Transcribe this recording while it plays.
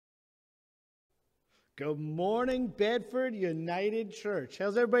Good morning, Bedford United Church.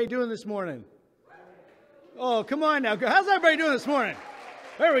 How's everybody doing this morning? Oh, come on now. How's everybody doing this morning?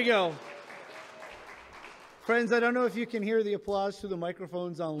 There we go. Friends, I don't know if you can hear the applause through the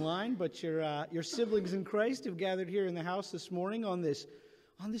microphones online, but your siblings in Christ have gathered here in the house this morning on this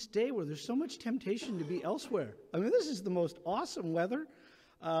day where there's so much temptation to be elsewhere. I mean, this is the most awesome weather.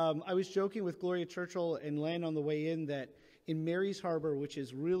 I was joking with Gloria Churchill and Len on the way in that in Mary's Harbor, which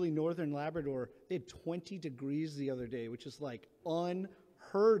is really northern Labrador, they had 20 degrees the other day, which is like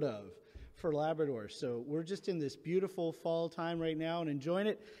unheard of for Labrador. So we're just in this beautiful fall time right now and enjoying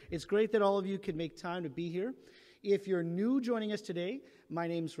it. It's great that all of you can make time to be here. If you're new joining us today, my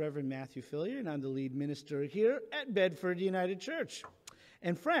name's Reverend Matthew Fillier, and I'm the lead minister here at Bedford United Church.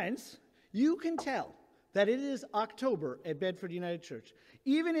 And friends, you can tell that it is October at Bedford United Church.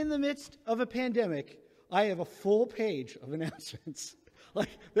 Even in the midst of a pandemic, I have a full page of announcements. Like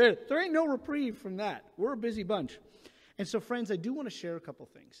there ain't no reprieve from that. We're a busy bunch. And so, friends, I do want to share a couple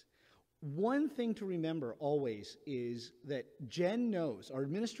things. One thing to remember always is that Jen knows, our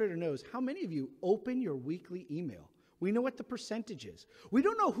administrator knows, how many of you open your weekly email. We know what the percentage is. We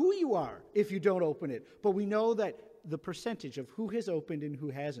don't know who you are if you don't open it, but we know that the percentage of who has opened and who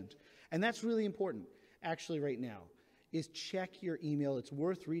hasn't. And that's really important, actually, right now, is check your email. It's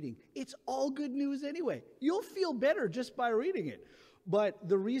worth reading. It's all good news anyway. You'll feel better just by reading it. But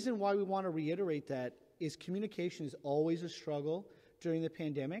the reason why we want to reiterate that is communication is always a struggle during the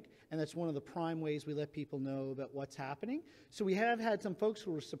pandemic, and that's one of the prime ways we let people know about what's happening. So we have had some folks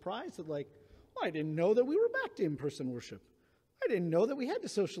who were surprised that like, oh, I didn't know that we were back to in-person worship. I didn't know that we had to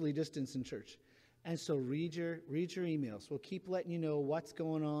socially distance in church. And so read your emails. We'll keep letting you know what's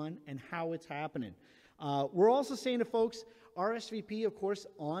going on and how it's happening. We're also saying to folks, RSVP, of course,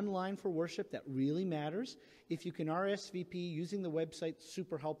 online for worship. That really matters. If you can RSVP using the website,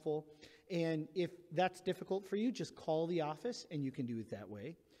 super helpful. And if that's difficult for you, just call the office and you can do it that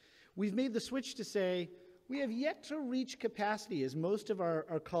way. We've made the switch to say we have yet to reach capacity, as most of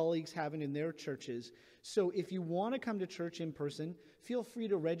our colleagues haven't in their churches. So if you want to come to church in person, feel free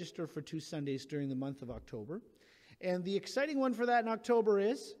to register for 2 Sundays during the month of October. And the exciting one for that in October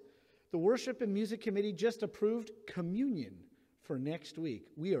is the Worship and Music Committee just approved communion for next week.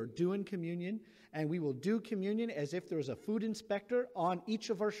 We are doing communion, and we will do communion as if there was a food inspector on each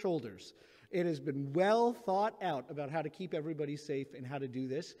of our shoulders. It has been well thought out about how to keep everybody safe and how to do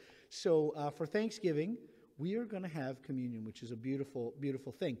this. So for Thanksgiving, we are going to have communion, which is a beautiful,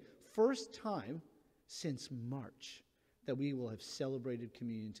 beautiful thing. First time since March that we will have celebrated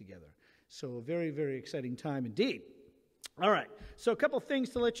communion together. So a very, very exciting time indeed. All right, so a couple things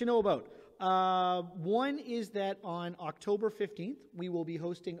to let you know about. One is that on October 15th, we will be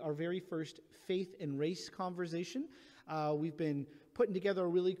hosting our very first faith and race conversation. We've been putting together a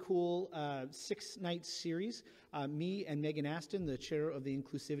really cool 6-night series, me and Megan Aston, the chair of the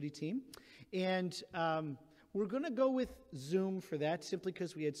inclusivity team. And we're going to go with Zoom for that simply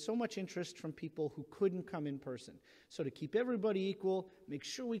because we had so much interest from people who couldn't come in person. So to keep everybody equal, make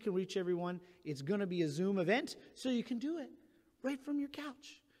sure we can reach everyone, it's going to be a Zoom event, so you can do it right from your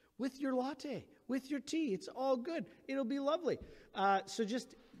couch, with your latte, with your tea. It's all good. It'll be lovely. So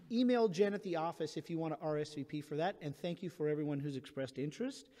just email Jen at the office if you want to RSVP for that, and thank you for everyone who's expressed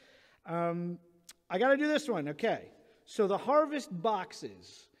interest. I got to do this one, okay. So the harvest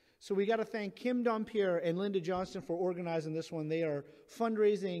boxes. So we got to thank Kim Dompierre and Linda Johnston for organizing this one. They are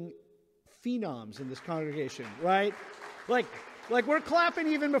fundraising phenoms in this congregation, right? Like we're clapping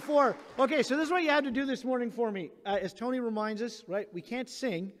even before. Okay, so this is what you had to do this morning for me. As Tony reminds us, right, we can't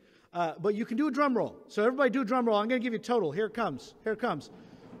sing, but you can do a drum roll. So everybody do a drum roll. I'm going to give you a total. Here it comes. Here it comes.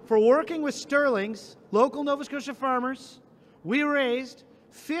 For working with Sterling's, local Nova Scotia farmers, we raised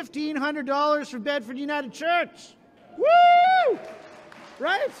 $1,500 for Bedford United Church. Woo!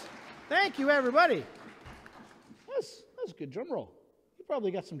 Right? Thank you, everybody. That's a good drum roll. You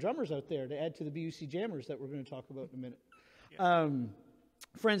probably got some drummers out there to add to the BUC Jammers that we're going to talk about in a minute. Yeah.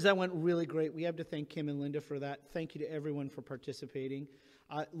 Friends, that went really great. We have to thank Kim and Linda for that. Thank you to everyone for participating.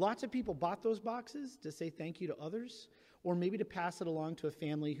 Lots of people bought those boxes to say thank you to others, or maybe to pass it along to a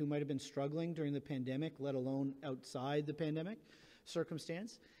family who might have been struggling during the pandemic, let alone outside the pandemic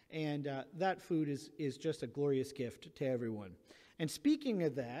circumstance. And that food is just a glorious gift to everyone. And speaking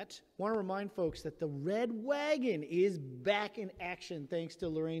of that, I want to remind folks that the Red Wagon is back in action thanks to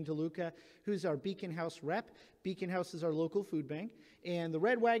Lorraine DeLuca, who's our Beacon House rep. Beacon House is our local food bank. And the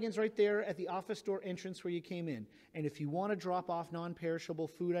Red Wagon's right there at the office door entrance where you came in. And if you want to drop off non-perishable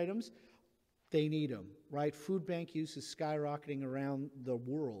food items, they need them, right? Food bank use is skyrocketing around the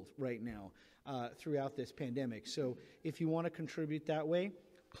world right now throughout this pandemic. So if you want to contribute that way,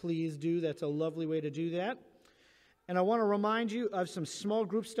 please do. That's a lovely way to do that. And I want to remind you of some small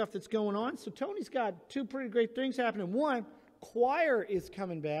group stuff that's going on. So Tony's got two pretty great things happening. One, choir is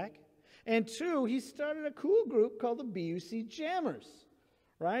coming back. And two, he started a cool group called the BUC Jammers.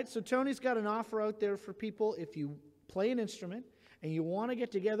 Right? So Tony's got an offer out there for people if you play an instrument and you want to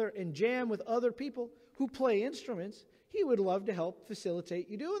get together and jam with other people who play instruments, he would love to help facilitate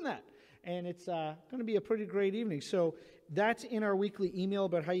you doing that. And it's going to be a pretty great evening. So that's in our weekly email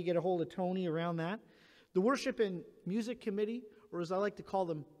about how you get a hold of Tony around that. The Worship and Music Committee, or as I like to call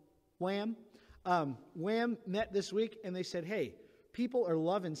them, WHAM, WHAM met this week and they said, hey, people are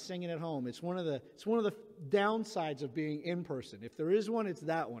loving singing at home. It's one of the downsides of being in person. If there is one, it's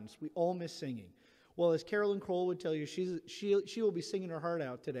that one. We all miss singing. Well, as Carolyn Kroll would tell you, she will be singing her heart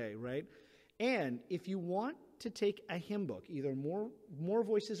out today, right? And if you want to take a hymn book, either More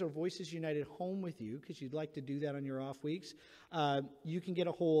Voices or Voices United home with you, because you'd like to do that on your off weeks, you can get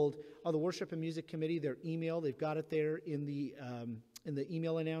a hold of the Worship and Music Committee, their email. They've got it there in the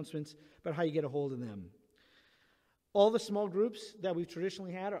email announcements about how you get a hold of them. All the small groups that we've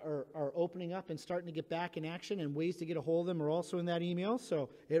traditionally had are opening up and starting to get back in action, and ways to get a hold of them are also in that email. So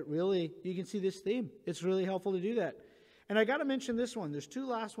you can see this theme. It's really helpful to do that. And I got to mention this one. There's two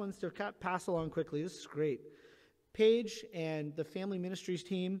last ones to pass along quickly. This is great. Paige and the Family Ministries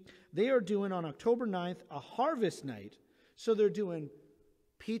team, they are doing on October 9th a harvest night. So they're doing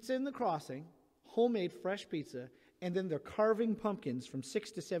pizza in the crossing, homemade fresh pizza, and then they're carving pumpkins from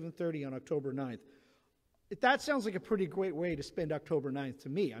 6 to 7:30 on October 9th. That sounds like a pretty great way to spend October 9th to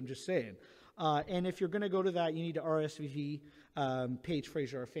me, I'm just saying. And if you're going to go to that, you need to RSVP Paige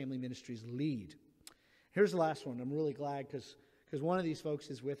Fraser, our Family Ministries lead. Here's the last one. I'm really glad because one of these folks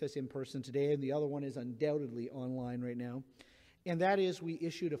is with us in person today, and the other one is undoubtedly online right now. And that is, we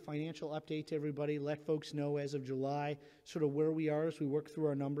issued a financial update to everybody, let folks know as of July sort of where we are as we work through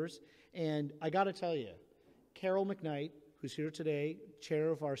our numbers. And I got to tell you, Carol McKnight, who's here today, chair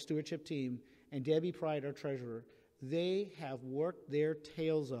of our stewardship team, and Debbie Pride, our treasurer, they have worked their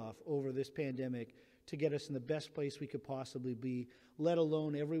tails off over this pandemic to get us in the best place we could possibly be, let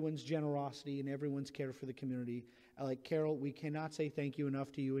alone everyone's generosity and everyone's care for the community. Like Carol, we cannot say thank you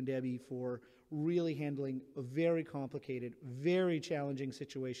enough to you and Debbie for really handling a very complicated, very challenging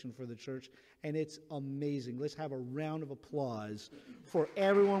situation for the church, and it's amazing. Let's have a round of applause for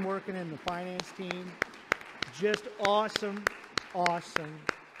everyone working in the finance team. Just awesome, awesome,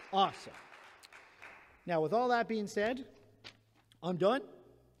 awesome. Now, with all that being said, I'm done.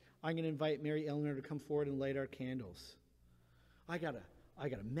 I'm going to invite Mary Eleanor to come forward and light our candles. I got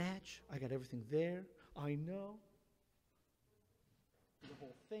a match. I got everything there. I know the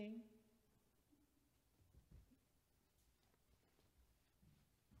whole thing.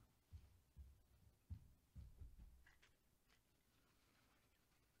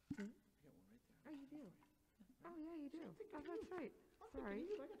 Oh, you do? Oh, yeah, you do. Oh, that's right. Sorry.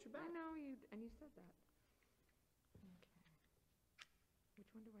 I got your back. I know you, and you said that. Okay. Which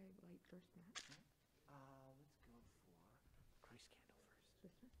one do I light first, Matt? Let's go for Christ candle first.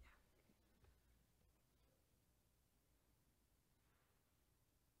 This one?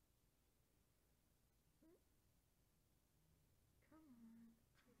 Yeah.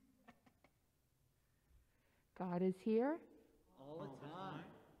 Come on. God is here. All the time.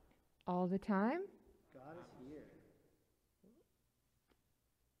 All the time? God is here.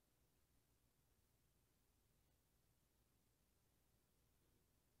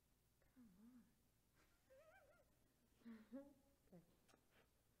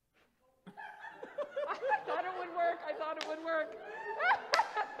 I thought it would work.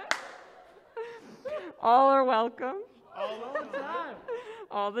 All are welcome. All the time.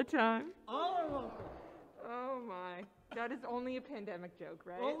 All the time. All are welcome. Oh my. That is only a pandemic joke,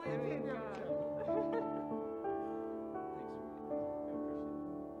 right? Only a pandemic joke.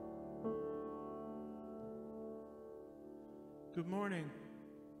 Good morning.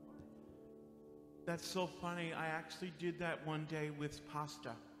 That's so funny. I actually did that one day with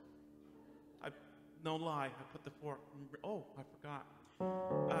pasta. No lie, I put the fork. Oh, I forgot.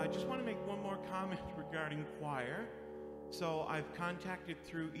 I just want to make one more comment regarding choir. So I've contacted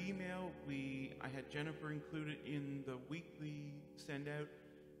through email. I had Jennifer included in the weekly send out.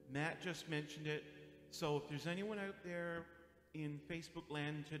 Matt just mentioned it. So if there's anyone out there in Facebook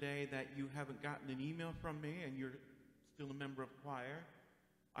land today that you haven't gotten an email from me and you're still a member of choir,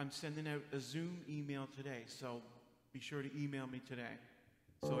 I'm sending out a Zoom email today. So be sure to email me today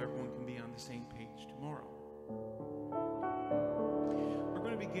so everyone can be on the same page tomorrow. We're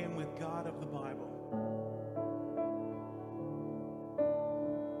going to begin with God of the Bible.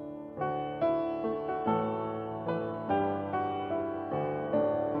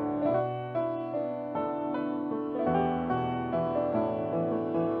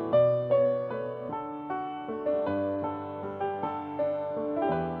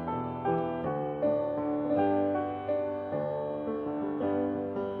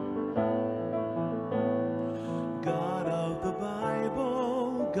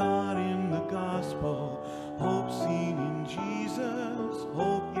 gospel, hope seen in Jesus,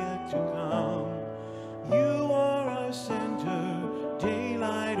 hope yet to come. You are our center,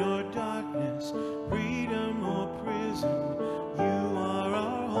 daylight or darkness, freedom or prison. You are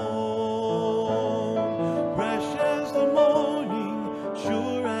our home. Fresh as the morning,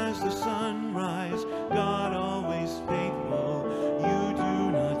 sure as the sunrise, God always faithful, you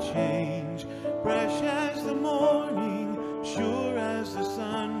do not change. Fresh as the morning, sure as the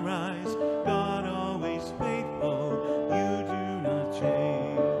sunrise, God always faithful, you do not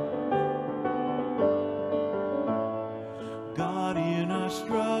change. God in our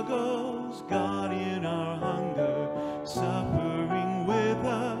struggles, God in our hunger, suffering with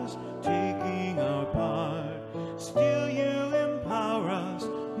us, taking our part. Still you empower us,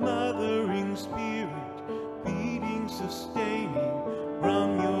 mothering spirit, feeding, sustaining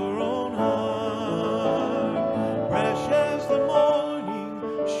from your own heart. Fresh as the morning,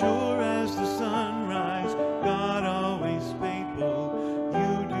 sure as the sunrise, God always faithful,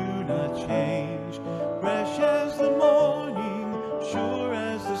 you do not change. Fresh as the morning, sure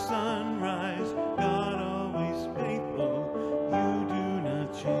as the sunrise, God always faithful, you do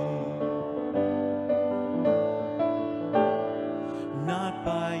not change. Not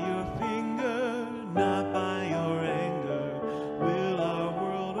by your finger, not by your anger, will our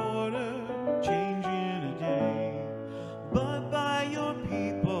world order change in a day, but by your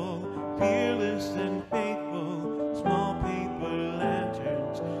people, fearless and faithful, small paper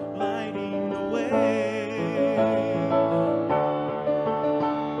lanterns lighting the way.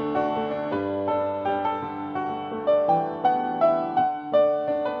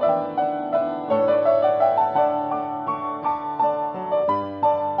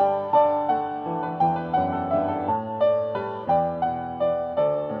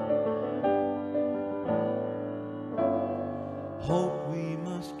 Hope we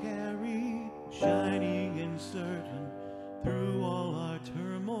must carry, shining and certain, through all our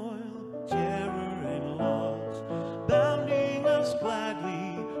turmoil, terror and loss, bounding us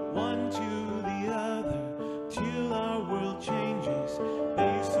gladly, one to the other, till our world changes,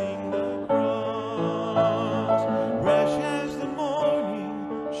 facing the cross. Fresh as the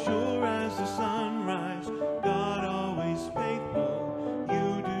morning, sure as the sunrise, God always faithful,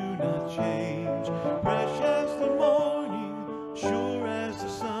 you do not change. Fresh as the morning, sure as the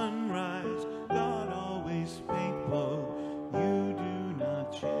sunrise, God always faithful, you do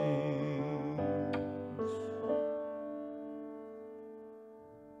not change.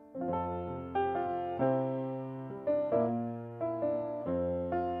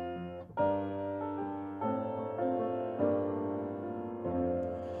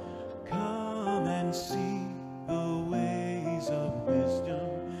 Come and see the ways of wisdom,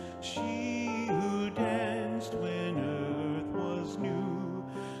 she who danced when earth was new.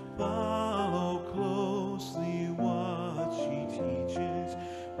 Follow closely what she teaches,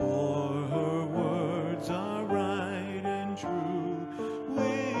 for her words are right and true.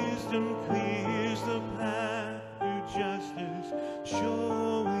 Wisdom clears the path to justice,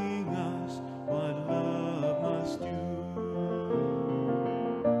 showing us what love must do.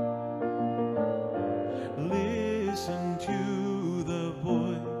 Listen to the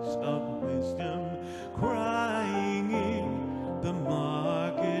voice of wisdom crying in the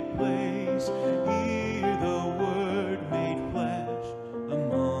marketplace. Hear the word made flesh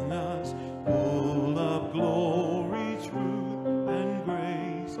among us, full of glory, truth, and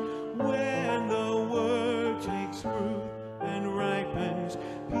grace. When the word takes fruit and ripens,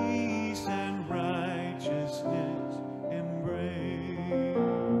 peace and righteousness embrace.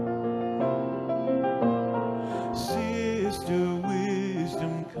 Sister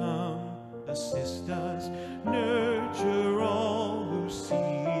wisdom, come, assist us, nurture all who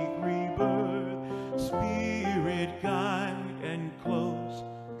seek rebirth. Spirit guide and close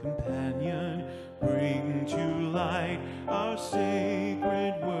companion, bring to light our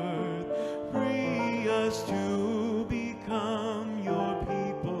sacred worth. Free us to become your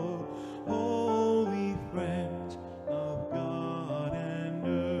people, holy friends of God and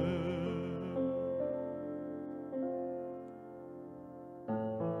earth.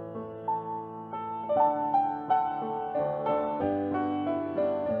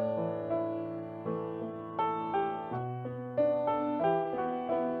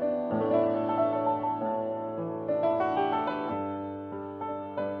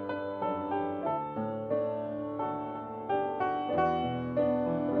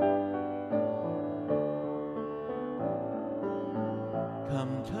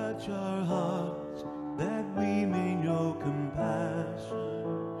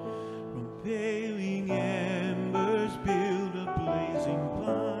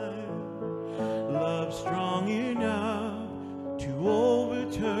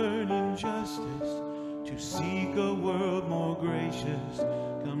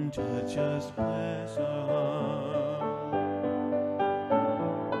 Come touch us, bless our heart.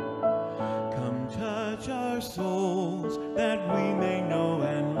 Come touch our souls that we may know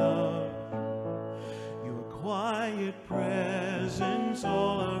and love. Your quiet presence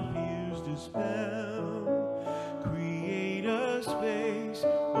all our fears dispel. Create a space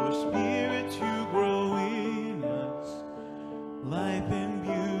for spirit to grow in us. Life and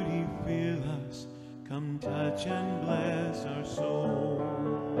beauty fill us. Come touch and bless our soul.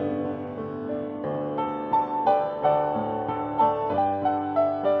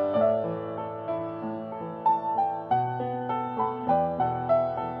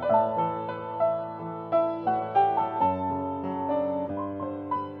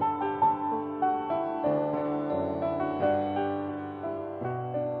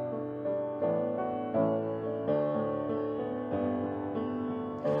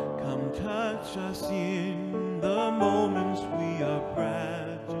 Come touch us in the moments we are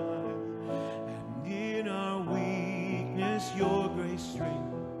fragile, and in our weakness your grace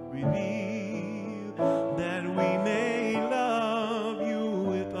strength reveal, that we may love you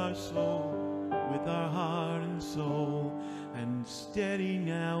with our soul, with our heart and soul, and steady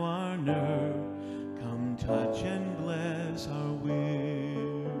now our nerve. Come touch and bless our will.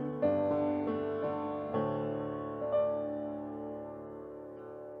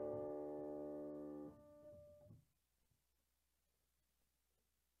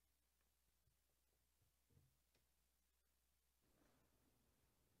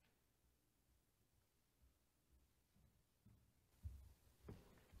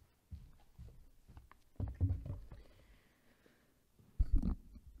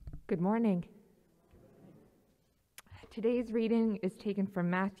 Good morning. Today's reading is taken from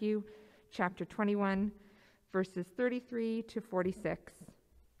Matthew chapter 21, verses 33 to 46.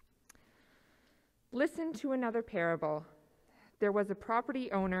 Listen to another parable. There was a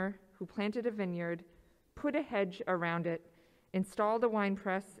property owner who planted a vineyard, put a hedge around it, installed a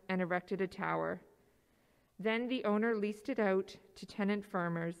winepress, and erected a tower. Then the owner leased it out to tenant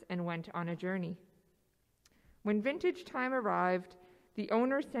farmers and went on a journey. When vintage time arrived, the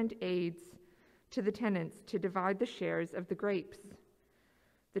owner sent aides to the tenants to divide the shares of the grapes.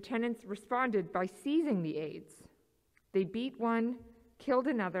 The tenants responded by seizing the aides. They beat one, killed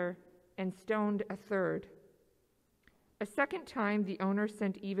another, and stoned a third. A second time, the owner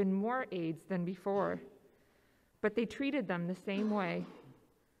sent even more aides than before, but they treated them the same way.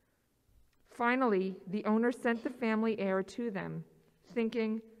 Finally, the owner sent the family heir to them,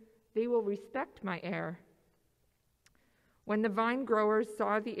 thinking, "They will respect my heir." When the vine growers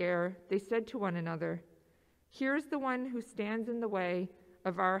saw the heir, they said to one another, "Here's the one who stands in the way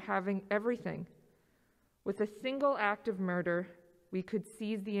of our having everything. With a single act of murder, we could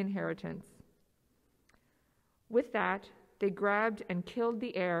seize the inheritance." With that, they grabbed and killed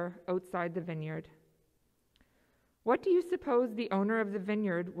the heir outside the vineyard. "What do you suppose the owner of the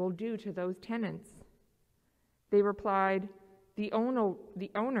vineyard will do to those tenants?" They replied, the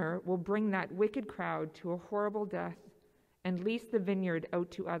owner will bring that wicked crowd to a horrible death and lease the vineyard out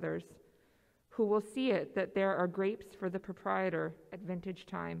to others, who will see it that there are grapes for the proprietor at vintage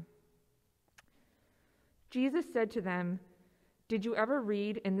time. Jesus said to them, "Did you ever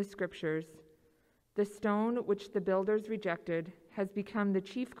read in the scriptures, 'The stone which the builders rejected has become the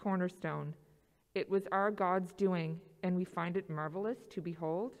chief cornerstone. It was our God's doing, and we find it marvelous to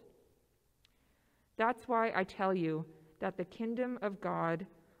behold'? That's why I tell you that the kingdom of God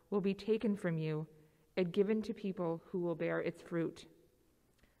will be taken from you and given to people who will bear its fruit.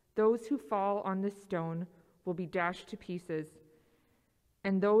 Those who fall on this stone will be dashed to pieces,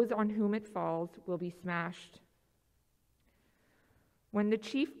 and those on whom it falls will be smashed." When the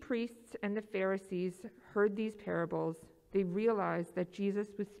chief priests and the Pharisees heard these parables, they realized that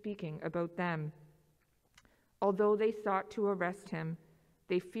Jesus was speaking about them. Although they sought to arrest him,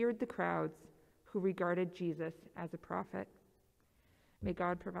 they feared the crowds who regarded Jesus as a prophet. May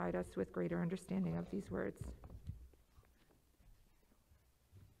God provide us with greater understanding of these words.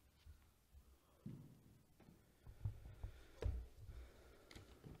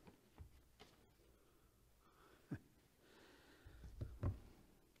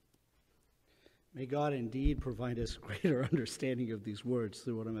 May God indeed provide us greater understanding of these words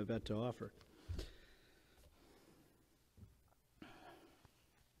through what I'm about to offer.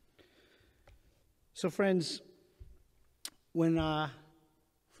 So friends,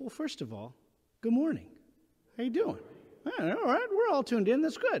 first of all, good morning. How you doing? All right, we're all tuned in.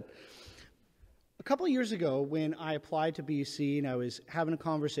 That's good. A couple of years ago, when I applied to BC and I was having a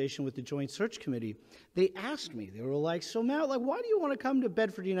conversation with the Joint Search Committee, they asked me, they were like, "So Matt, why do you want to come to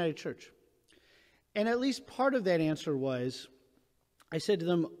Bedford United Church?" And at least part of that answer was, I said to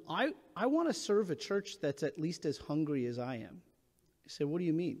them, I want to serve a church that's at least as hungry as I am. He said, what do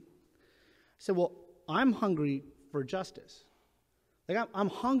you mean? I said, well, I'm hungry for justice. Like I'm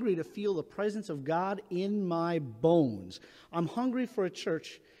hungry to feel the presence of God in my bones. I'm hungry for a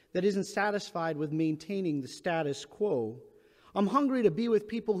church that isn't satisfied with maintaining the status quo. I'm hungry to be with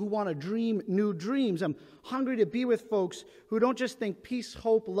people who want to dream new dreams. I'm hungry to be with folks who don't just think peace,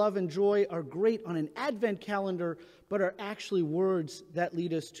 hope, love, and joy are great on an Advent calendar, but are actually words that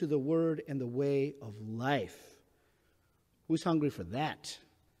lead us to the word and the way of life. Who's hungry for that?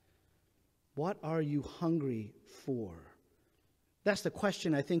 What are you hungry for? That's the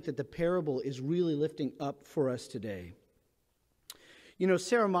question I think that the parable is really lifting up for us today. You know,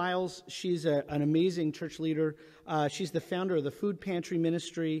 Sarah Miles, she's an amazing church leader. She's the founder of the food pantry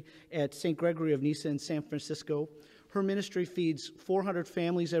ministry at St. Gregory of Nyssa in San Francisco. Her ministry feeds 400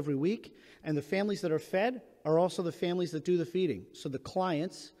 families every week, and the families that are fed are also the families that do the feeding. So the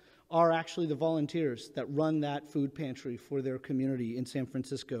clients are actually the volunteers that run that food pantry for their community in San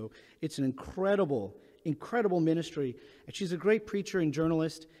Francisco. It's an incredible ministry. And she's a great preacher and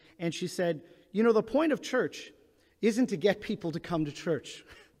journalist. And she said, you know, the point of church isn't to get people to come to church.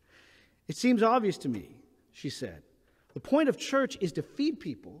 It seems obvious to me, she said. The point of church is to feed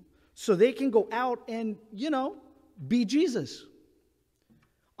people so they can go out and, be Jesus.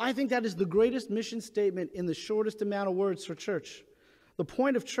 I think that is the greatest mission statement in the shortest amount of words for church. The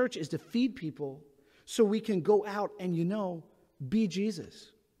point of church is to feed people so we can go out and, be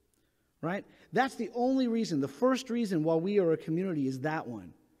Jesus. Right? That's the only reason, the first reason why we are a community is that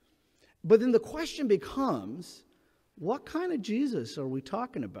one. But then the question becomes, what kind of Jesus are we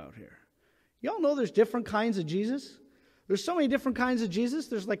talking about here? Y'all know there's different kinds of Jesus? There's so many different kinds of Jesus.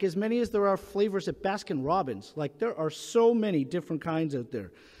 There's like as many as there are flavors at Baskin-Robbins. Like there are so many different kinds out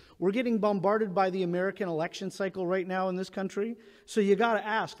there. We're getting bombarded by the American election cycle right now in this country. So you got to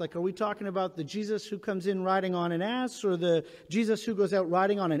ask, are we talking about the Jesus who comes in riding on an ass or the Jesus who goes out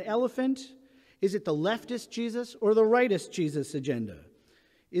riding on an elephant? Is it the leftist Jesus or the rightist Jesus agenda?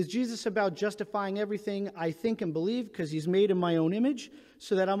 Is Jesus about justifying everything I think and believe because he's made in my own image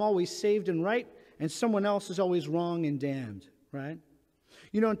so that I'm always saved and right and someone else is always wrong and damned, right?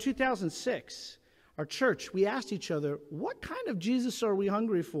 In 2006, our church, we asked each other, what kind of Jesus are we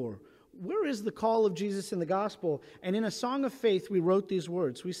hungry for? Where is the call of Jesus in the gospel? And in a song of faith, we wrote these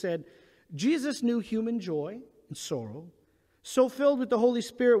words. We said, Jesus knew human joy and sorrow. So filled with the Holy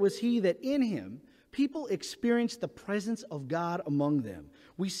Spirit was he that in him people experienced the presence of God among them.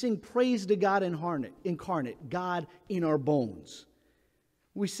 We sing praise to God incarnate, God in our bones.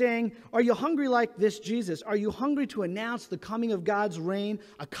 We sang, are you hungry like this Jesus? Are you hungry to announce the coming of God's reign,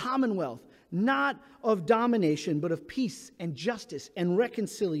 a commonwealth, not of domination, but of peace and justice and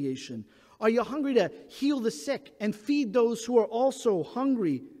reconciliation? Are you hungry to heal the sick and feed those who are also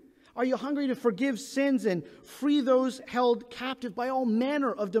hungry? Are you hungry to forgive sins and free those held captive by all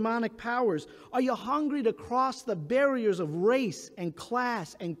manner of demonic powers? Are you hungry to cross the barriers of race and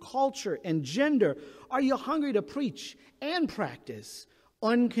class and culture and gender? Are you hungry to preach and practice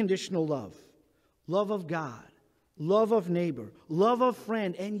unconditional love? Love of God, love of neighbor, love of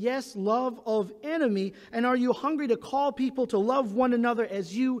friend, and yes, love of enemy. And are you hungry to call people to love one another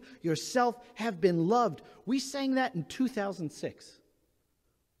as you yourself have been loved? We sang that in 2006.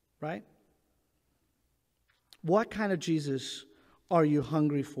 Right? What kind of Jesus are you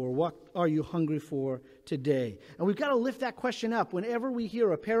hungry for? What are you hungry for today? And we've got to lift that question up whenever we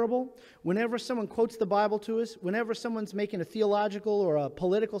hear a parable, whenever someone quotes the Bible to us, whenever someone's making a theological or a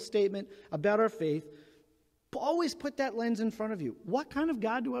political statement about our faith. Always put that lens in front of you. What kind of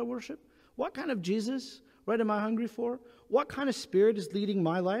God do I worship? What kind of Jesus, am I hungry for? What kind of spirit is leading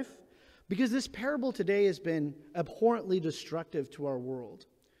my life? Because this parable today has been abhorrently destructive to our world.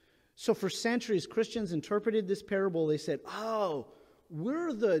 So for centuries, Christians interpreted this parable. They said,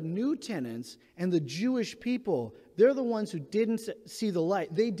 we're the new tenants and the Jewish people. They're the ones who didn't see the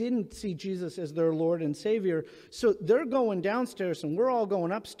light. They didn't see Jesus as their Lord and Savior. So they're going downstairs and we're all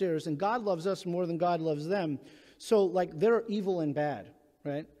going upstairs and God loves us more than God loves them. So they're evil and bad,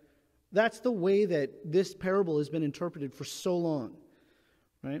 right? That's the way that this parable has been interpreted for so long,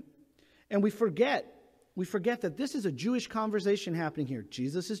 right? And we forget that this is a Jewish conversation happening here.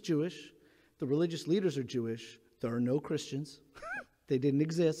 Jesus is Jewish. The religious leaders are Jewish. There are no Christians. They didn't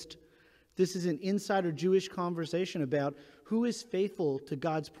exist. This is an insider Jewish conversation about who is faithful to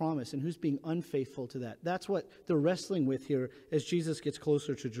God's promise and who's being unfaithful to that. That's what they're wrestling with here as Jesus gets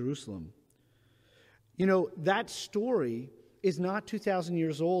closer to Jerusalem. That story is not 2,000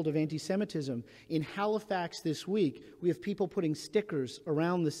 years old of anti-Semitism. In Halifax this week, we have people putting stickers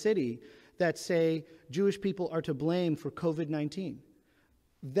around the city that say Jewish people are to blame for COVID-19.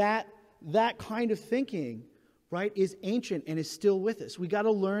 that kind of thinking, right, is ancient and is still with us. We got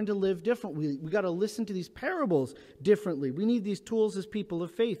to learn to live differently. We got to listen to these parables differently. We need these tools as people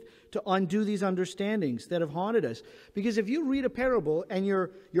of faith to undo these understandings that have haunted us. Because if you read a parable and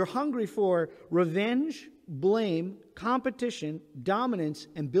you're hungry for revenge, blame, competition, dominance,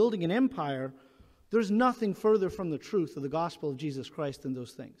 and building an empire, there's nothing further from the truth of the gospel of Jesus Christ than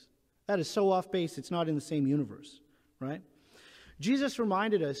those things. That is so off base, it's not in the same universe, right? Jesus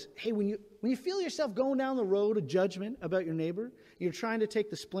reminded us, hey, when you feel yourself going down the road of judgment about your neighbor, you're trying to take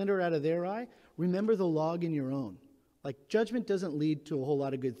the splinter out of their eye, remember the log in your own. Like, judgment doesn't lead to a whole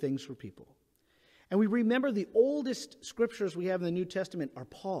lot of good things for people. And we remember the oldest scriptures we have in the New Testament are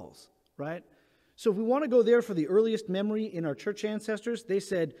Paul's, right? So if we want to go there for the earliest memory in our church ancestors, they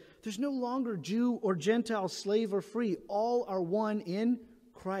said, there's no longer Jew or Gentile, slave or free. All are one in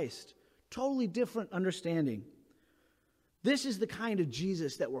Christ. Totally different understanding. This is the kind of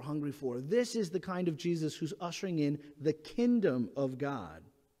Jesus that we're hungry for. This is the kind of Jesus who's ushering in the kingdom of God.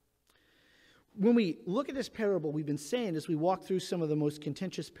 When we look at this parable, we've been saying as we walk through some of the most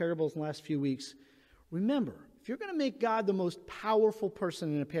contentious parables in the last few weeks, remember, if you're going to make God the most powerful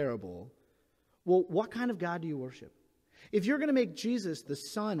person in a parable, well, what kind of God do you worship? If you're going to make Jesus the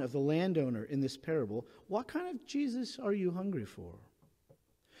son of the landowner in this parable, what kind of Jesus are you hungry for?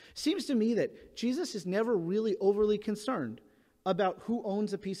 Seems to me that Jesus is never really overly concerned about who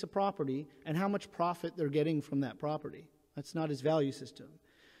owns a piece of property and how much profit they're getting from that property. That's not his value system.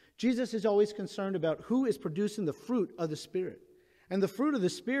 Jesus is always concerned about who is producing the fruit of the Spirit. And the fruit of the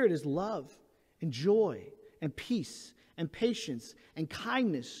Spirit is love and joy and peace and patience and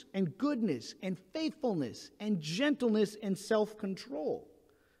kindness and goodness and faithfulness and gentleness and self-control.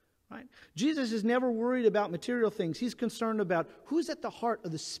 Right? Jesus is never worried about material things. He's concerned about who's at the heart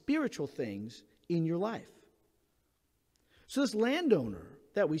of the spiritual things in your life. So this landowner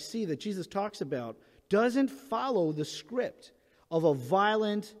that we see that Jesus talks about doesn't follow the script of a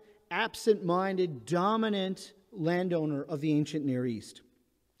violent, absent-minded, dominant landowner of the ancient Near East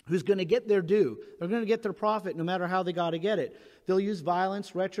who's going to get their due. They're going to get their profit no matter how they got to get it. They'll use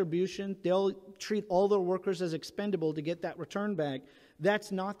violence, retribution. They'll treat all their workers as expendable to get that return back.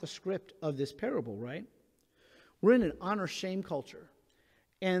 That's not the script of this parable, right? We're in an honor-shame culture.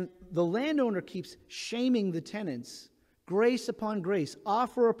 And the landowner keeps shaming the tenants, grace upon grace,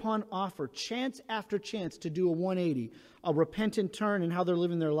 offer upon offer, chance after chance to do a 180, a repentant turn in how they're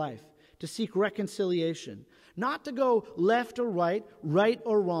living their life, to seek reconciliation. Not to go left or right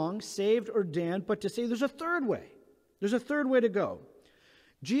or wrong, saved or damned, but to say there's a third way. There's a third way to go.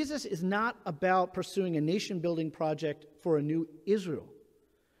 Jesus is not about pursuing a nation-building project for a new Israel.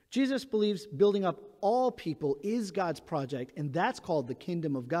 Jesus believes building up all people is God's project, and that's called the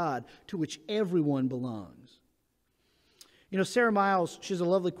kingdom of God, to which everyone belongs. You know, Sarah Miles, she has a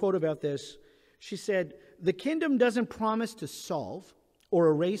lovely quote about this. She said, "The kingdom doesn't promise to solve or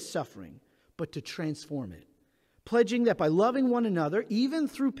erase suffering, but to transform it, pledging that by loving one another, even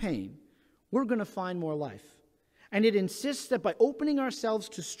through pain, we're going to find more life. And it insists that by opening ourselves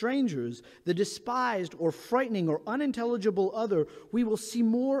to strangers, the despised or frightening or unintelligible other, we will see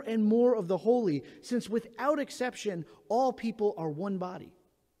more and more of the holy, since without exception, all people are one body,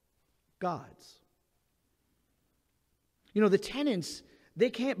 God's." You know, the tenants, they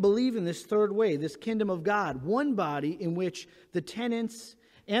can't believe in this third way, this kingdom of God, one body in which the tenants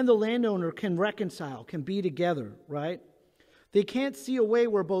and the landowner can reconcile, can be together, right? They can't see a way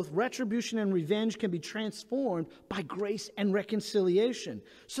where both retribution and revenge can be transformed by grace and reconciliation.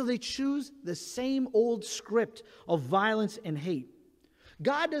 So they choose the same old script of violence and hate.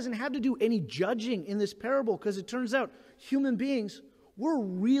 God doesn't have to do any judging in this parable because it turns out human beings, we're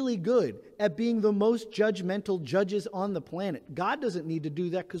really good at being the most judgmental judges on the planet. God doesn't need to do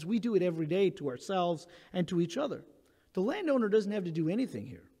that because we do it every day to ourselves and to each other. The landowner doesn't have to do anything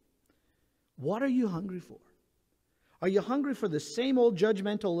here. What are you hungry for? Are you hungry for the same old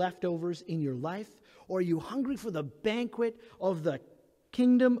judgmental leftovers in your life? Or are you hungry for the banquet of the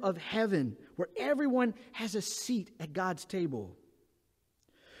kingdom of heaven where everyone has a seat at God's table?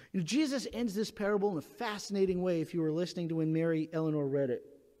 You know, Jesus ends this parable in a fascinating way if you were listening to when Mary Eleanor read it.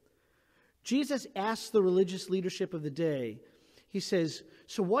 Jesus asks the religious leadership of the day, he says,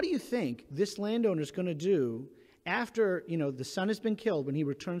 so what do you think this landowner is going to do after, the son has been killed when he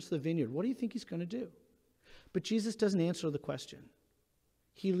returns to the vineyard? What do you think he's going to do? But Jesus doesn't answer the question.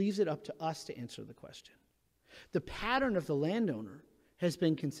 He leaves it up to us to answer the question. The pattern of the landowner has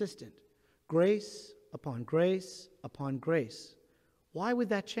been consistent. Grace upon grace upon grace. Why would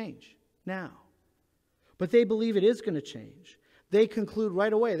that change now? But they believe it is going to change. they conclude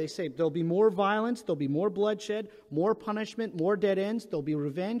right away. They say there'll be more violence, there'll be more bloodshed, more punishment, more dead ends, there'll be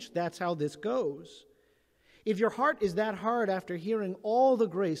revenge. That's how this goes. If your heart is that hard after hearing all the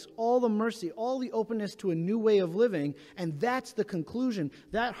grace, all the mercy, all the openness to a new way of living, and that's the conclusion,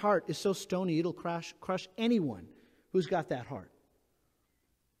 that heart is so stony it'll crush anyone who's got that heart.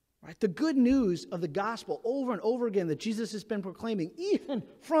 Right? The good news of the gospel over and over again that Jesus has been proclaiming, even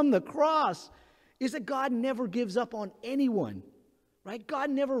from the cross, is that God never gives up on anyone. Right? God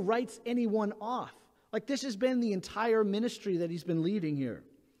never writes anyone off. Like this has been the entire ministry that he's been leading here.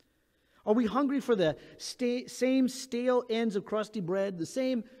 Are we hungry for the same stale ends of crusty bread, the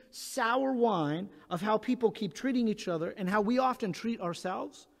same sour wine of how people keep treating each other and how we often treat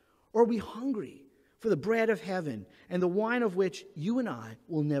ourselves? Or are we hungry for the bread of heaven and the wine of which you and I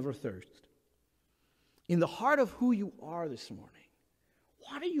will never thirst? In the heart of who you are this morning,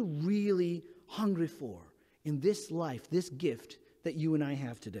 what are you really hungry for in this life, this gift that you and I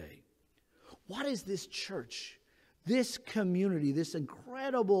have today? What is this church, this community, this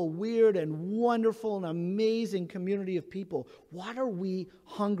incredible, weird, and wonderful and amazing community of people? What are we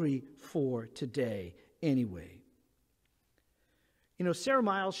hungry for today anyway? You know, Sarah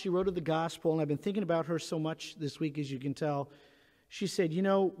Miles, she wrote of the gospel, and I've been thinking about her so much this week, as you can tell. She said, you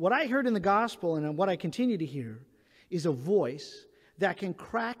know, what I heard in the gospel and what I continue to hear is a voice that can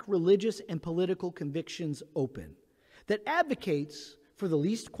crack religious and political convictions open, that advocates for the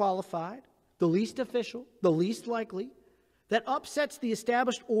least qualified, the least official, the least likely, that upsets the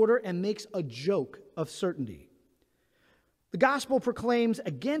established order and makes a joke of certainty. The gospel proclaims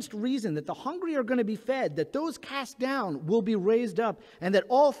against reason that the hungry are going to be fed, that those cast down will be raised up, and that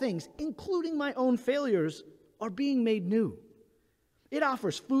all things, including my own failures, are being made new. It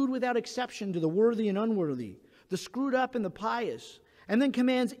offers food without exception to the worthy and unworthy, the screwed up and the pious, and then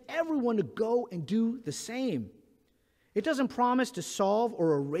commands everyone to go and do the same. It doesn't promise to solve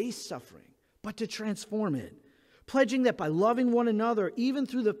or erase suffering, but to transform it, pledging that by loving one another, even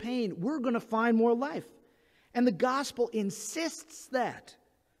through the pain, we're going to find more life. And the gospel insists that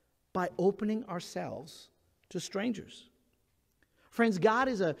by opening ourselves to strangers. Friends, God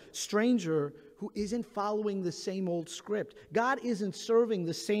is a stranger who isn't following the same old script. God isn't serving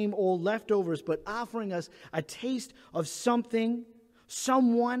the same old leftovers, but offering us a taste of something,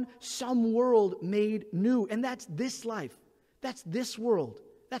 someone, some world made new. And that's this life. That's this world.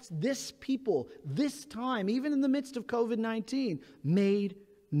 That's this people, this time, even in the midst of COVID-19, made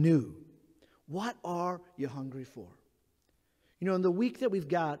new. What are you hungry for? You know, in the week that we've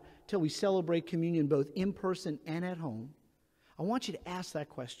got till we celebrate communion both in person and at home, I want you to ask that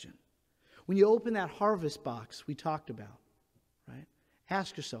question. When you open that harvest box we talked about, right?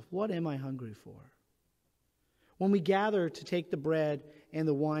 Ask yourself, what am I hungry for? When we gather to take the bread and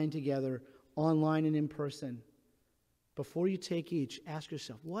the wine together, online and in person, before you take each, ask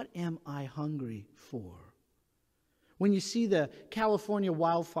yourself, what am I hungry for? When you see the California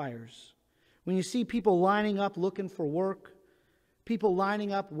wildfires, when you see people lining up looking for work, people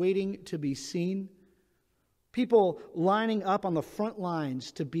lining up waiting to be seen, people lining up on the front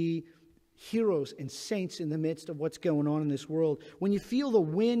lines to be heroes and saints in the midst of what's going on in this world, when you feel the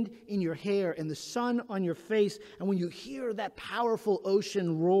wind in your hair and the sun on your face, and when you hear that powerful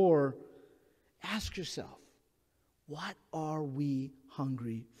ocean roar, ask yourself, what are we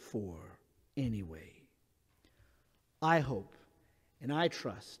hungry for anyway? I hope and I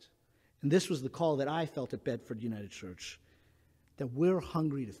trust, and this was the call that I felt at Bedford United Church, that we're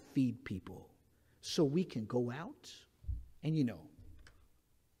hungry to feed people so we can go out and, you know,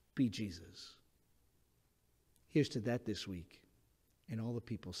 be Jesus. Here's to that this week. And all the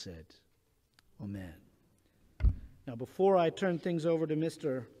people said, amen. Now, before I turn things over to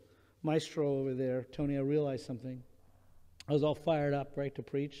Mr. Maestro over there, Tony, I realized something. I was all fired up, right, to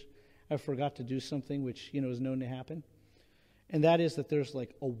preach. I forgot to do something which, you know, is known to happen. And that is that there's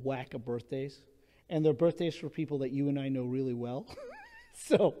like a whack of birthdays. And they're birthdays for people that you and I know really well.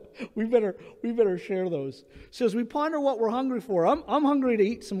 So we better share those. So as we ponder what we're hungry for, I'm hungry to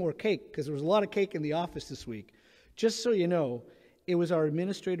eat some more cake because there was a lot of cake in the office this week. Just so you know, it was our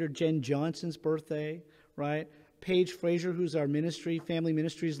administrator Jen Johnson's birthday, right? Paige Frazier, who's our family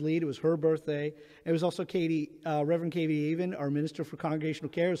ministries lead, it was her birthday. It was also Reverend Katie Avon, our minister for congregational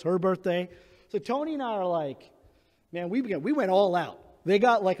care, it was her birthday. So Tony and I are like, man, we went all out. They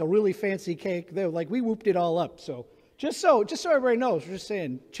got like a really fancy cake. They were like, we whooped it all up. So just so everybody knows, we're just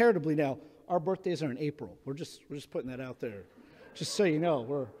saying charitably now, our birthdays are in April. We're just putting that out there, just so you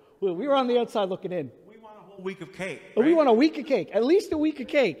know. We were on the outside looking in. We want a whole week of cake. Right? We want a week of cake, at least a week of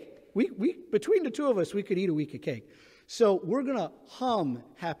cake. We between the two of us, we could eat a week of cake. So we're gonna hum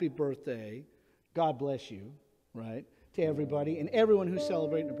 "Happy Birthday, God bless you," right? to everybody and everyone who's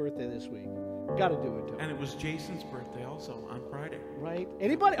celebrating a birthday this week. Got to do it, Tony. And it was Jason's birthday also on Friday. Right?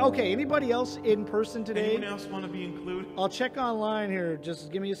 Anybody? Okay, anybody else in person today? Anyone else want to be included? I'll check online here.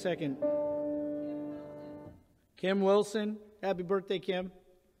 Just give me a second. Kim Wilson. Happy birthday, Kim.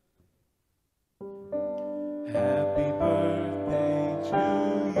 Happy birthday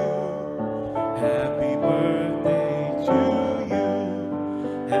to you. Happy birthday to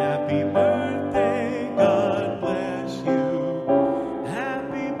you. Happy birthday, God bless you.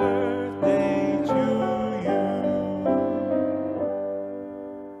 Happy birthday to you.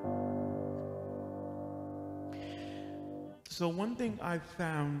 So one thing I've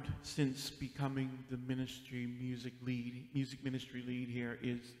found since becoming the music ministry lead here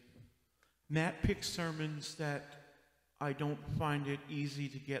is Matt picks sermons that I don't find it easy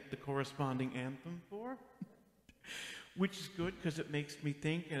to get the corresponding anthem for, which is good because it makes me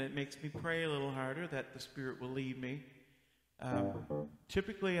think and it makes me pray a little harder that the Spirit will lead me.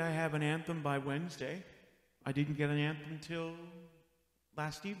 Typically, I have an anthem by Wednesday. I didn't get an anthem till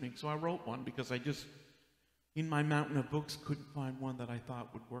last evening, so I wrote one because I just, in my mountain of books, couldn't find one that I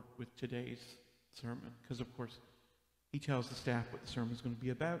thought would work with today's sermon because, of course, he tells the staff what the sermon is going to be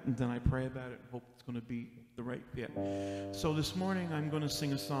about, and then I pray about it and hope it's going to be the right fit. So this morning I'm going to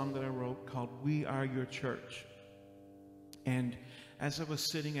sing a song that I wrote called We Are Your Church. And as I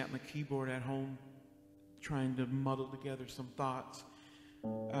was sitting at my keyboard at home trying to muddle together some thoughts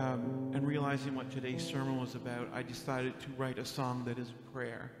and realizing what today's sermon was about, I decided to write a song that is a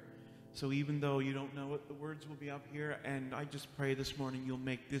prayer. So even though you don't know what the words will be up here, and I just pray this morning you'll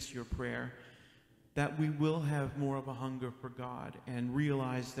make this your prayer, that we will have more of a hunger for God and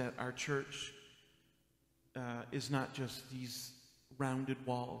realize that our church is not just these rounded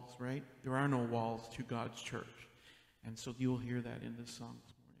walls, right? There are no walls to God's church. And so you'll hear that in this song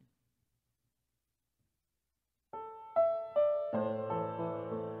this morning.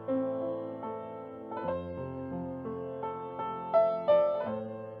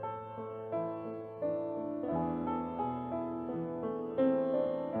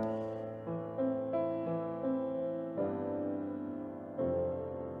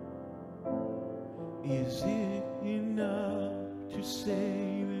 Is it enough to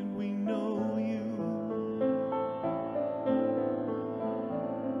say that we know you?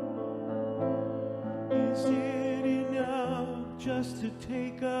 Is it enough just to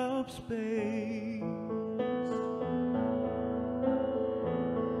take up space?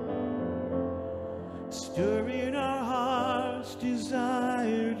 Stir in our hearts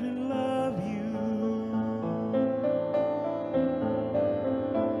desire to love you.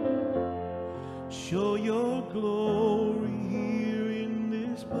 Show your glory here in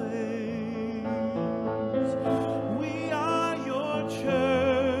this place. We are your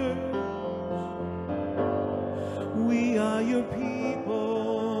church. We are your people.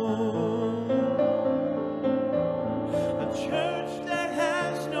 A church that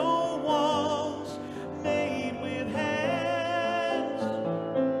has no walls made with hands.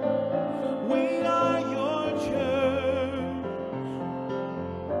 We are your church.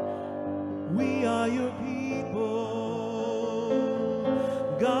 We are your people.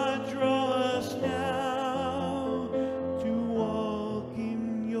 God, draw us now to walk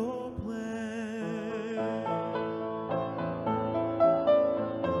in your plan.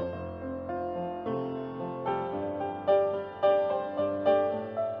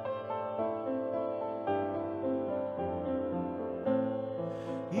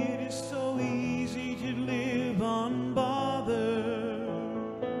 It is so easy to live unbothered.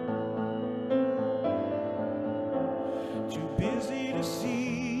 Too busy to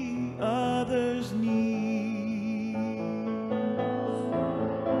see others' needs.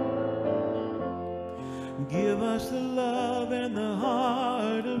 Give us the love and the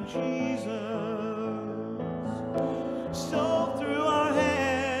heart of Jesus. So through our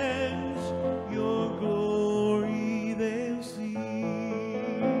hands, your glory they'll see.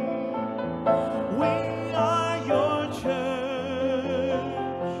 We are your church.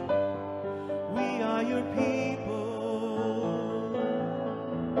 We are your people.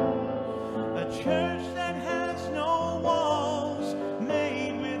 A church that has no walls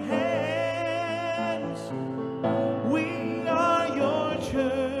made with hands. We are your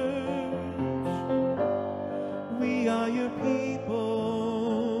church. We are your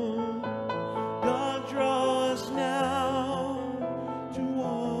people. God, draw us now to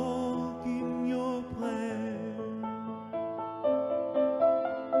walk in your plan.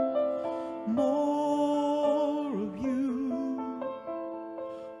 More of you,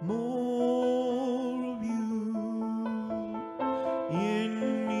 more of you.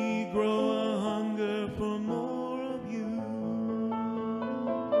 In me grow a hunger for more of you.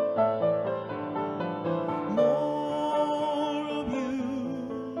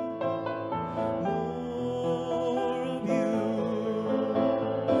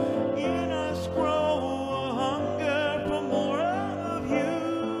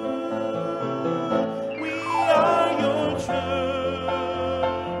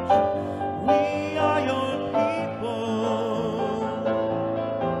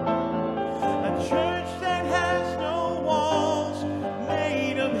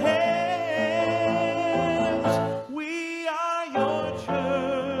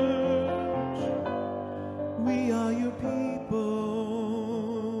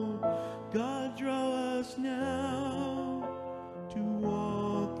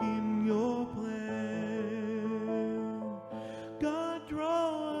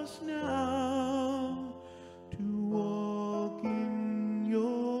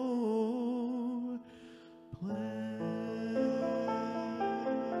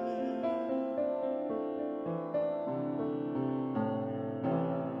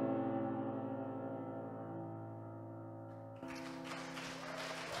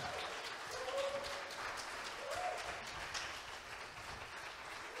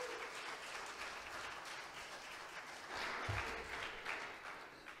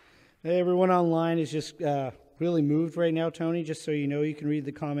 Hey, everyone online is just really moved right now, Tony, just so you know. You can read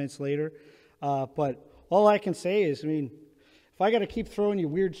the comments later. But all I can say is, if I got to keep throwing you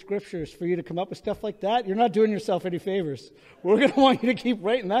weird scriptures for you to come up with stuff like that, you're not doing yourself any favors. We're going to want you to keep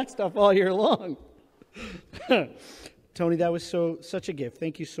writing that stuff all year long. Tony, that was such a gift.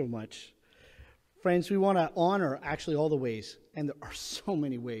 Thank you so much. Friends, we want to honor actually all the ways, and there are so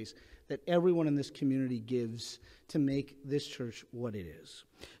many ways, that everyone in this community gives to make this church what it is.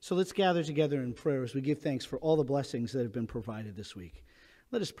 So let's gather together in prayer as we give thanks for all the blessings that have been provided this week.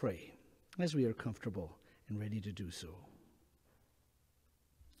 Let us pray as we are comfortable and ready to do so.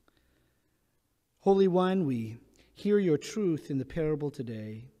 Holy One, we hear your truth in the parable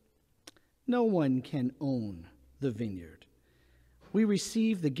today. No one can own the vineyard. We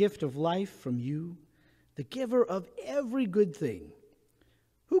receive the gift of life from you, the giver of every good thing.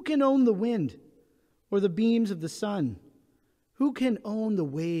 Who can own the wind or the beams of the sun? Who can own the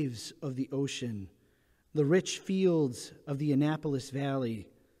waves of the ocean, the rich fields of the Annapolis Valley?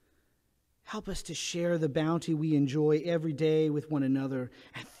 Help us to share the bounty we enjoy every day with one another.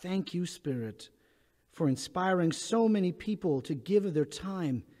 And thank you, Spirit, for inspiring so many people to give of their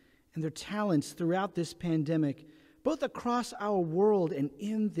time and their talents throughout this pandemic, both across our world and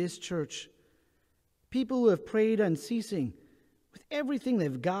in this church. People who have prayed unceasing with everything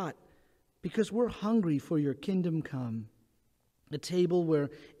they've got because we're hungry for your kingdom come. A table where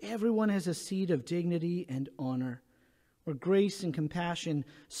everyone has a seat of dignity and honor, where grace and compassion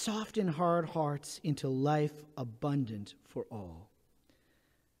soften hard hearts into life abundant for all.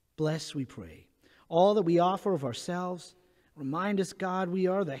 Bless, we pray, all that we offer of ourselves. Remind us, God, we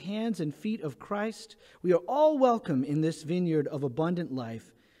are the hands and feet of Christ. We are all welcome in this vineyard of abundant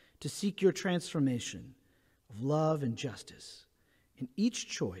life to seek your transformation of love and justice in each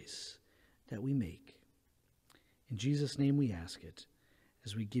choice that we make. In Jesus' name we ask it,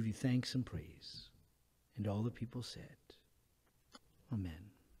 as we give you thanks and praise. And all the people said, Amen.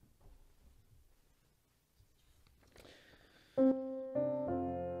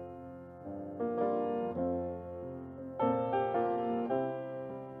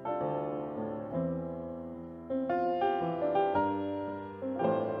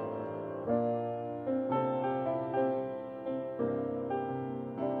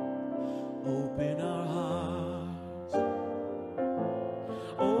 Open our hearts,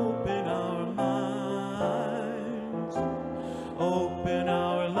 open our minds, open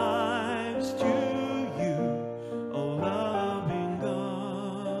our lives to you, O loving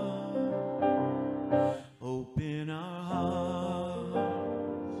God. Open our hearts,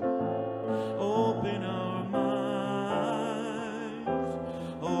 open our minds,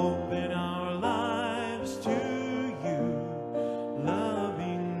 open our lives to you,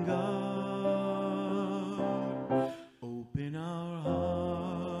 loving God. Open our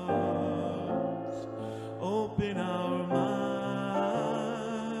hearts, open our minds,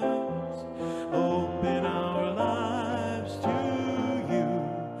 open our lives to you,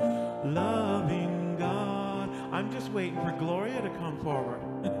 loving God. I'm just waiting for Gloria to come forward.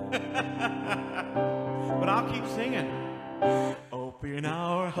 But I'll keep singing. Open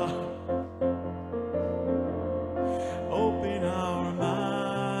our hearts, open our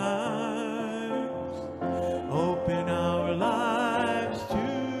minds, open our lives to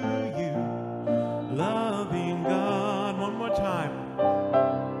you, loving God. One more time.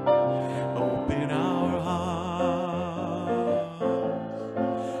 Open our hearts,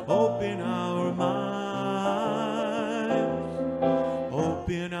 open our minds,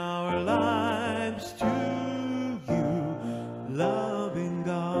 open our lives to you, loving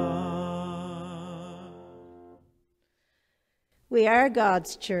God. We are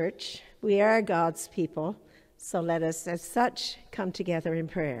God's church. We are God's people. So let us, as such, come together in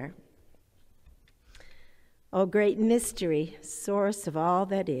prayer. O great mystery, source of all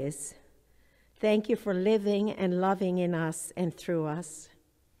that is, thank you for living and loving in us and through us.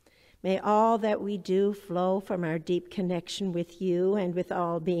 May all that we do flow from our deep connection with you and with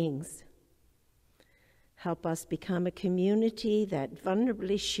all beings. Help us become a community that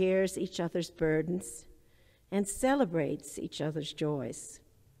vulnerably shares each other's burdens and celebrates each other's joys.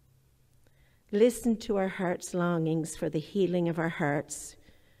 Listen to our hearts' longings for the healing of our hearts,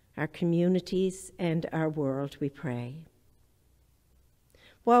 our communities, and our world, we pray.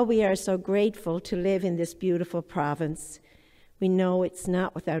 While we are so grateful to live in this beautiful province, we know it's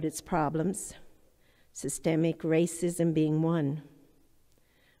not without its problems, systemic racism being one.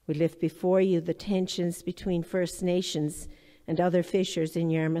 We lift before you the tensions between First Nations and other fishers in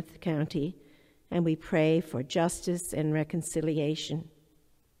Yarmouth County, and we pray for justice and reconciliation.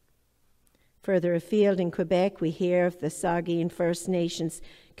 Further afield in Quebec, we hear of the Saugeen First Nations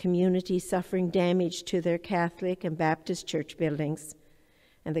community suffering damage to their Catholic and Baptist church buildings,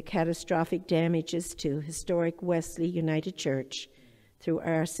 and the catastrophic damages to historic Wesley United Church through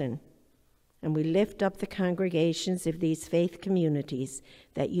arson. And we lift up the congregations of these faith communities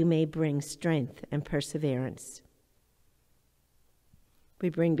that you may bring strength and perseverance. We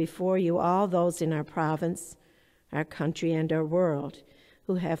bring before you all those in our province, our country, and our world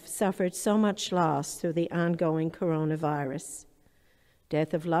who have suffered so much loss through the ongoing coronavirus: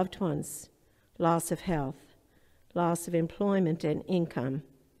 death of loved ones, loss of health, loss of employment and income,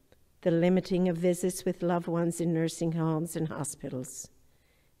 the limiting of visits with loved ones in nursing homes and hospitals.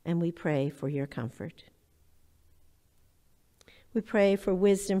 And we pray for your comfort. We pray for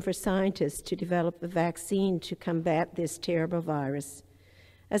wisdom for scientists to develop a vaccine to combat this terrible virus,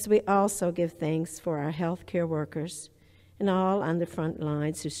 as we also give thanks for our healthcare workers and all on the front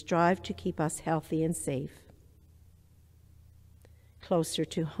lines who strive to keep us healthy and safe. Closer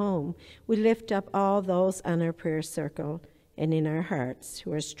to home, we lift up all those on our prayer circle and in our hearts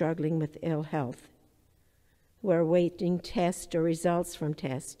who are struggling with ill health, who are awaiting tests or results from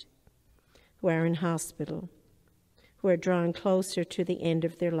tests, who are in hospital, who are drawing closer to the end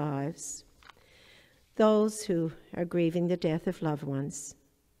of their lives, those who are grieving the death of loved ones,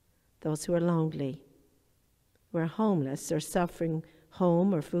 those who are lonely, who are homeless or suffering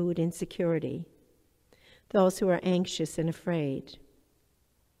home or food insecurity, those who are anxious and afraid.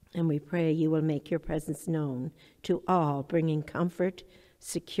 And we pray you will make your presence known to all, bringing comfort,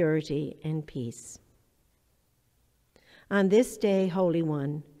 security, and peace. On this day, Holy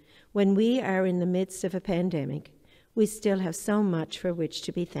One, when we are in the midst of a pandemic, we still have so much for which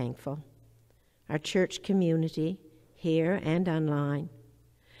to be thankful. Our church community, here and online,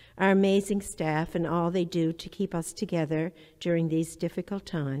 our amazing staff and all they do to keep us together during these difficult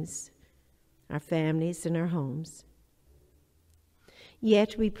times, our families and our homes.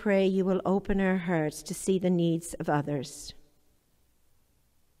 Yet we pray you will open our hearts to see the needs of others,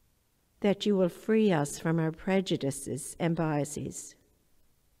 that you will free us from our prejudices and biases,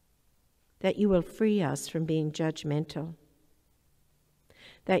 that you will free us from being judgmental,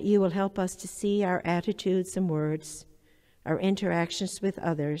 that you will help us to see our attitudes and words, our interactions with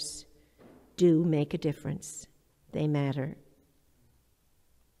others, do make a difference. They matter.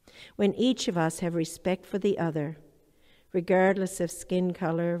 When each of us have respect for the other, regardless of skin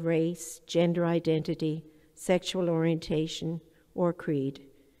color, race, gender identity, sexual orientation, or creed,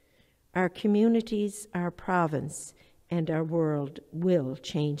 our communities, our province, and our world will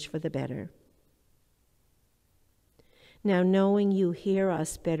change for the better. Now, knowing you hear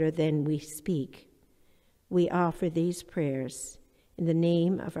us better than we speak, we offer these prayers in the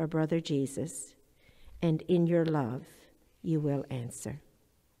name of our brother Jesus, and in your love you will answer.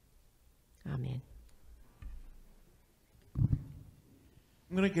 Amen.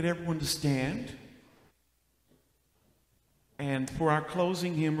 I'm going to get everyone to stand. And for our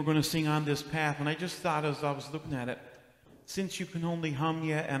closing hymn, we're going to sing On This Path. And I just thought as I was looking at it, since you can only hum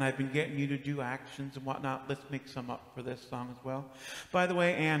yet, and I've been getting you to do actions and whatnot, let's make some up for this song as well. By the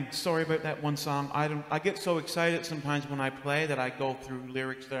way, Anne, sorry about that one song. I get so excited sometimes when I play that I go through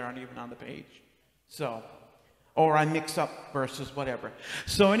lyrics that aren't even on the page. So, or I mix up verses, whatever.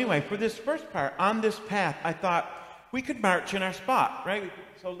 So anyway, for this first part, On This Path, I thought we could march in our spot, right?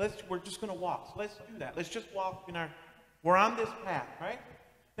 So we're just going to walk. So let's do that. Let's just walk we're on this path, right?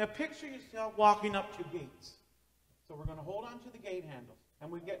 Now picture yourself walking up to gates. So we're going to hold on to the gate handles, and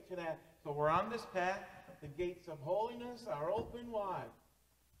we get to that. So we're on this path. The gates of holiness are open wide.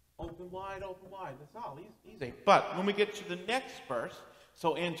 Open wide, open wide. That's all easy. But when we get to the next verse,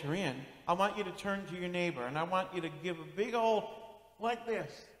 so enter in, I want you to turn to your neighbor, and I want you to give a big old, like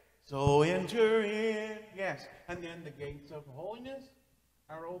this. So enter in, yes. And then the gates of holiness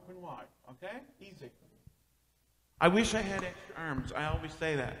are open wide, okay? Easy. I wish I had extra arms. I always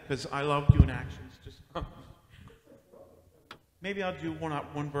say that, because I love doing actions. Just maybe I'll do one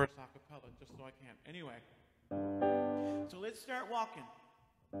verse a cappella, just so I can. Anyway, so let's start walking.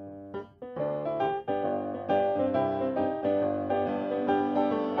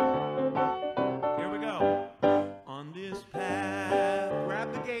 Here we go. On this path,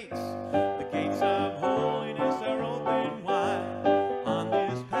 grab the gates. The gates of holiness are open wide. On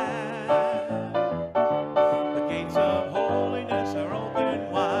this path, the gates of holiness are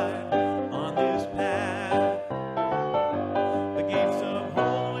open wide. On this path, the gates of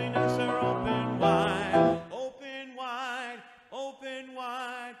holiness are open wide. Open wide, open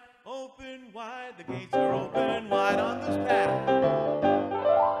wide, open wide. The gates are open wide on this path.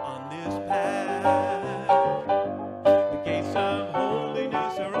 On this path, the gates of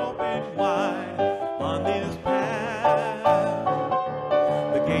holiness are open wide.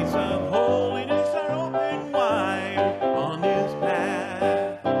 gates of holiness are open wide on this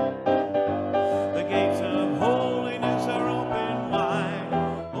path. The gates of holiness are open wide,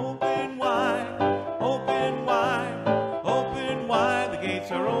 open wide, open wide, open wide. The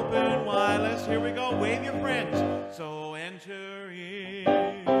gates are open wide. Here we go. Wave your friends. So enter in.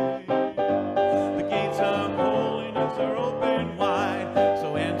 The gates of holiness are open wide.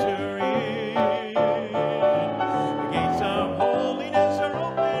 So enter in. The gates of holiness are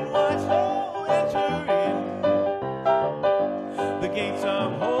open wide. So enter in. The gates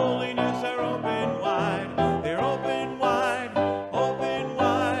of holiness are open wide. They're open wide, open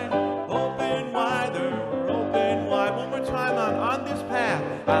wide, open wide. They're open wide. One more time on this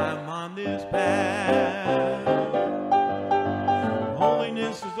path. I'm on this path.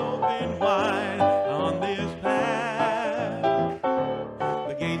 Holiness is open wide on this path.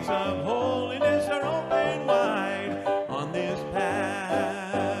 The gates of holiness are open wide on this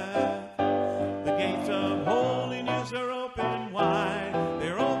path. The gates of holiness are open wide.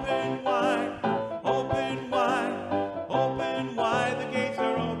 They're open wide, open wide, open wide. The gates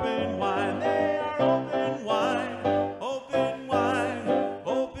are open wide. They are open wide, open wide,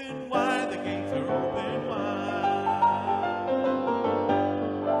 open wide. The gates are open wide.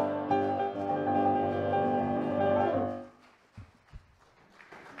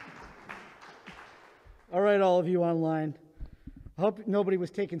 All right, all of you online. I hope nobody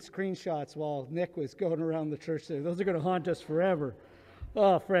was taking screenshots while Nick was going around the church there. Those are going to haunt us forever.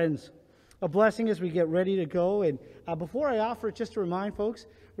 Oh, friends, a blessing as we get ready to go. And before I offer it, just to remind folks,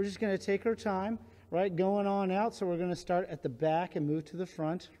 we're just going to take our time, right, going on out. So we're going to start at the back and move to the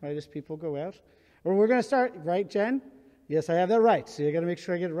front, right, as people go out. Or we're going to start, right, Jen? Yes, I have that right. So you got to make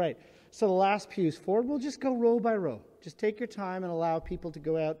sure I get it right. So the last pews forward, we'll just go row by row. Just take your time and allow people to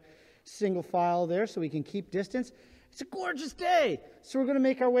go out single file there so we can keep distance. It's a gorgeous day. So we're going to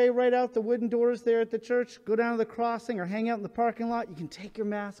make our way right out the wooden doors there at the church, go down to the crossing or hang out in the parking lot. You can take your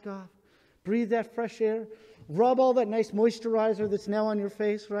mask off, breathe that fresh air, rub all that nice moisturizer that's now on your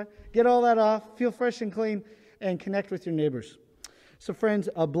face, right? Get all that off, feel fresh and clean, and connect with your neighbors. So friends,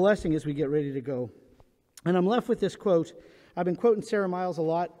 a blessing as we get ready to go. And I'm left with this quote. I've been quoting Sarah Miles a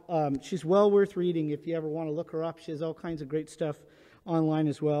lot. She's well worth reading if you ever want to look her up. She has all kinds of great stuff online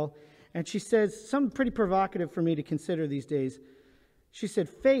as well. And she says something pretty provocative for me to consider these days. She said,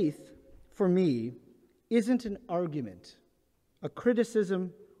 faith, for me, isn't an argument, a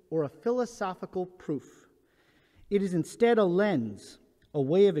criticism, or a philosophical proof. It is instead a lens, a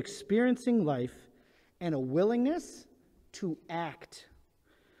way of experiencing life, and a willingness to act.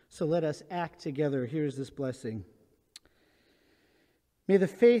 So let us act together. Here's this blessing. May the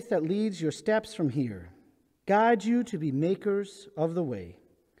faith that leads your steps from here guide you to be makers of the way.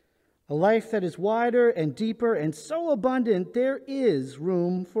 A life that is wider and deeper and so abundant, there is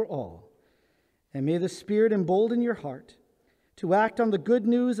room for all. And may the Spirit embolden your heart to act on the good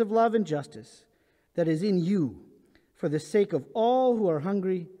news of love and justice that is in you for the sake of all who are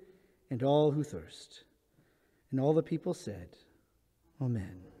hungry and all who thirst. And all the people said,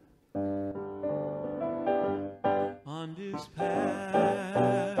 Amen. On this path